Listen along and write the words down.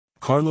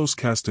Carlos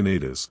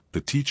Castaneda's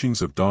The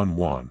Teachings of Don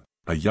Juan,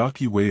 A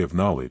Yaqui Way of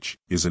Knowledge,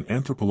 is an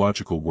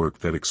anthropological work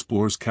that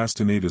explores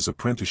Castaneda's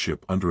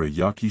apprenticeship under a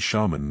Yaqui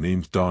shaman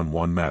named Don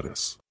Juan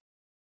Matus.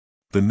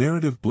 The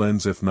narrative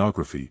blends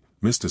ethnography,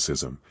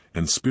 mysticism,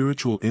 and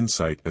spiritual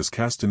insight as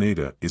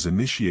Castaneda is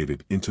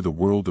initiated into the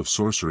world of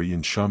sorcery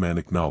and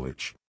shamanic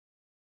knowledge.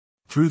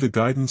 Through the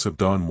guidance of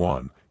Don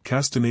Juan,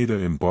 Castaneda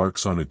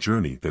embarks on a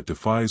journey that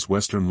defies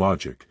Western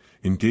logic,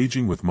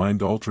 engaging with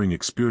mind-altering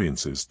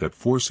experiences that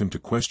force him to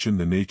question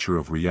the nature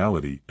of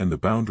reality and the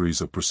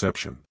boundaries of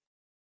perception.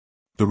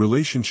 The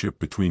relationship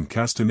between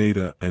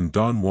Castaneda and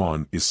Don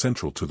Juan is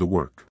central to the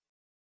work.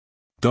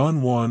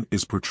 Don Juan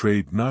is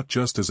portrayed not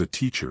just as a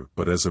teacher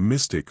but as a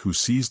mystic who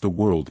sees the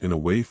world in a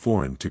way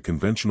foreign to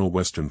conventional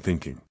Western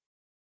thinking.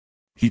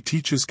 He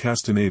teaches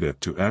Castaneda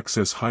to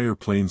access higher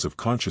planes of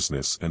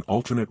consciousness and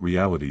alternate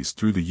realities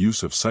through the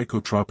use of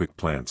psychotropic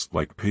plants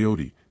like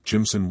peyote,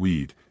 jimson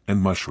weed, and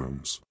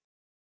mushrooms.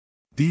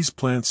 These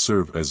plants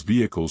serve as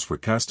vehicles for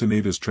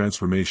Castaneda's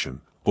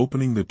transformation,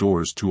 opening the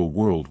doors to a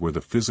world where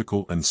the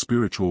physical and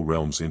spiritual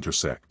realms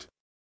intersect.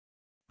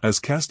 As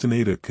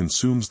Castaneda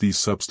consumes these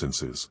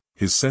substances,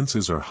 his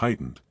senses are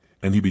heightened,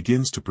 and he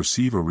begins to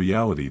perceive a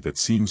reality that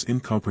seems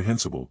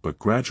incomprehensible but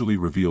gradually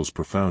reveals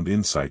profound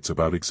insights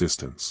about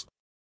existence.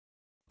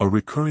 A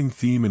recurring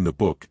theme in the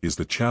book is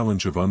the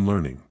challenge of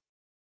unlearning.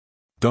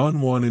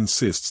 Don Juan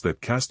insists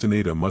that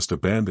Castaneda must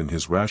abandon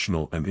his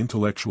rational and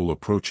intellectual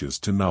approaches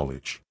to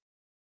knowledge.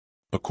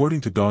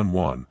 According to Don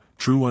Juan,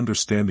 true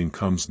understanding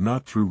comes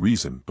not through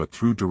reason but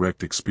through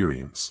direct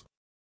experience.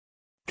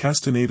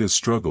 Castaneda's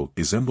struggle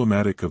is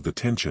emblematic of the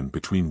tension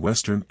between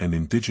Western and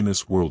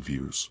indigenous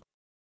worldviews.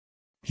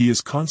 He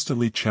is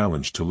constantly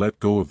challenged to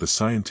let go of the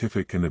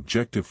scientific and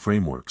objective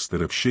frameworks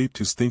that have shaped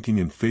his thinking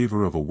in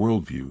favor of a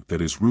worldview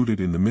that is rooted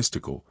in the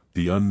mystical,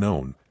 the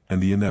unknown,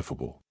 and the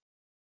ineffable.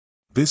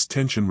 This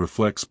tension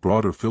reflects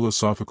broader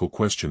philosophical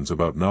questions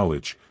about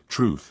knowledge,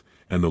 truth,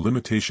 and the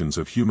limitations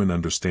of human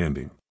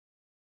understanding.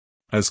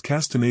 As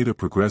Castaneda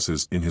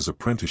progresses in his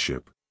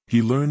apprenticeship,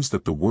 he learns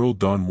that the world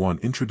Don Juan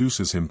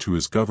introduces him to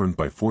is governed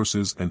by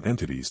forces and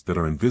entities that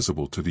are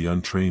invisible to the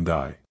untrained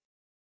eye.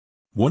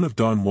 One of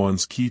Don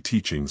Juan's key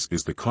teachings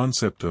is the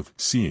concept of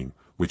seeing,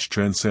 which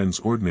transcends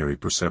ordinary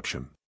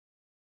perception.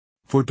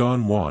 For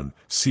Don Juan,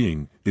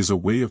 seeing is a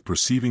way of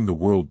perceiving the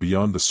world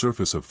beyond the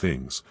surface of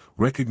things,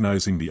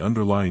 recognizing the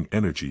underlying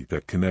energy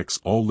that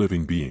connects all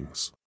living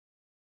beings.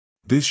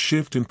 This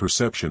shift in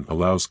perception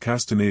allows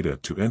Castaneda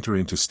to enter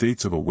into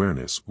states of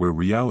awareness where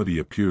reality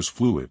appears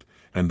fluid,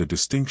 and the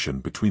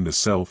distinction between the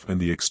self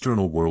and the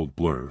external world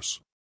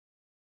blurs.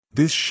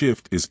 This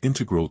shift is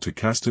integral to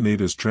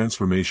Castaneda's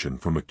transformation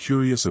from a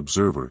curious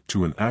observer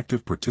to an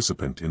active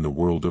participant in the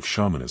world of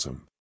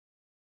shamanism.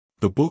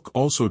 The book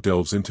also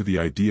delves into the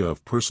idea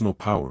of personal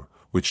power,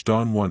 which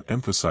Don Juan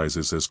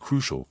emphasizes as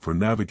crucial for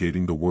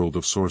navigating the world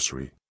of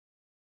sorcery.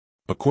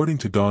 According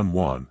to Don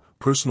Juan,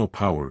 personal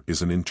power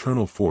is an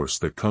internal force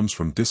that comes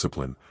from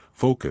discipline,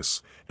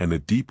 focus, and a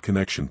deep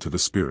connection to the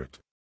spirit.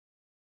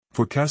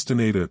 For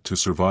Castaneda to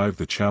survive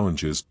the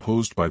challenges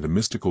posed by the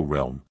mystical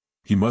realm,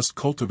 he must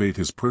cultivate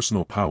his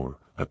personal power,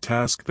 a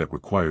task that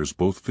requires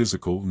both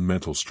physical and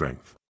mental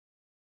strength.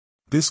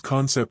 This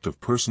concept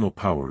of personal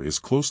power is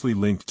closely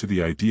linked to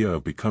the idea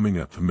of becoming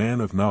a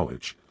man of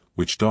knowledge,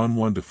 which Don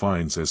Juan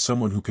defines as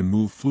someone who can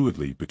move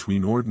fluidly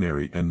between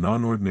ordinary and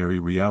non-ordinary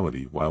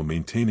reality while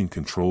maintaining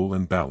control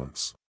and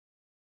balance.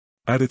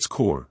 At its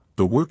core,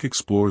 the work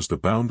explores the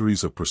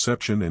boundaries of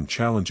perception and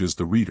challenges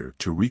the reader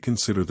to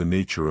reconsider the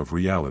nature of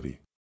reality.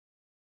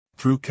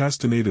 Through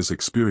Castaneda's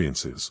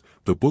experiences,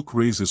 the book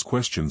raises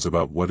questions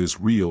about what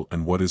is real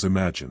and what is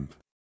imagined.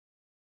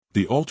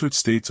 The altered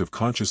states of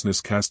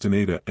consciousness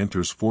Castaneda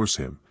enters force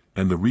him,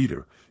 and the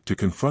reader, to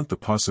confront the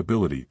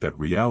possibility that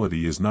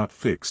reality is not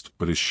fixed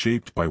but is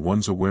shaped by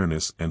one's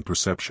awareness and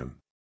perception.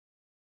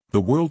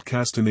 The world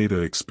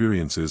Castaneda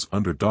experiences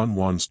under Don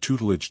Juan's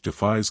tutelage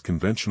defies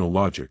conventional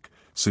logic,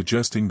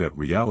 suggesting that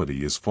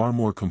reality is far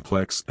more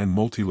complex and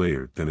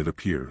multi-layered than it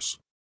appears.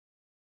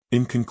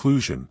 In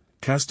conclusion,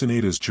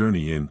 Castaneda's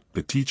journey in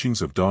The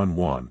Teachings of Don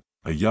Juan,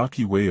 A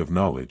Yaqui Way of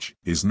Knowledge,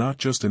 is not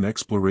just an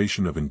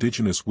exploration of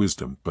indigenous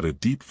wisdom but a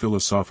deep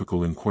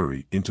philosophical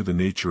inquiry into the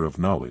nature of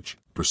knowledge,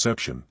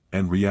 perception,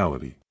 and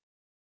reality.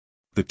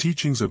 The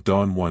teachings of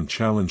Don Juan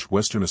challenge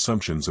Western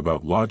assumptions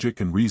about logic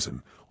and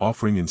reason,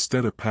 offering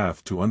instead a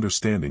path to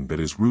understanding that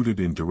is rooted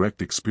in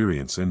direct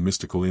experience and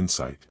mystical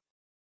insight.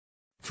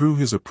 Through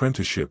his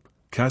apprenticeship,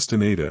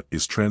 Castaneda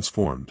is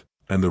transformed,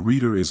 and the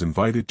reader is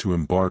invited to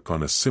embark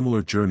on a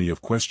similar journey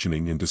of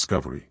questioning and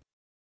discovery.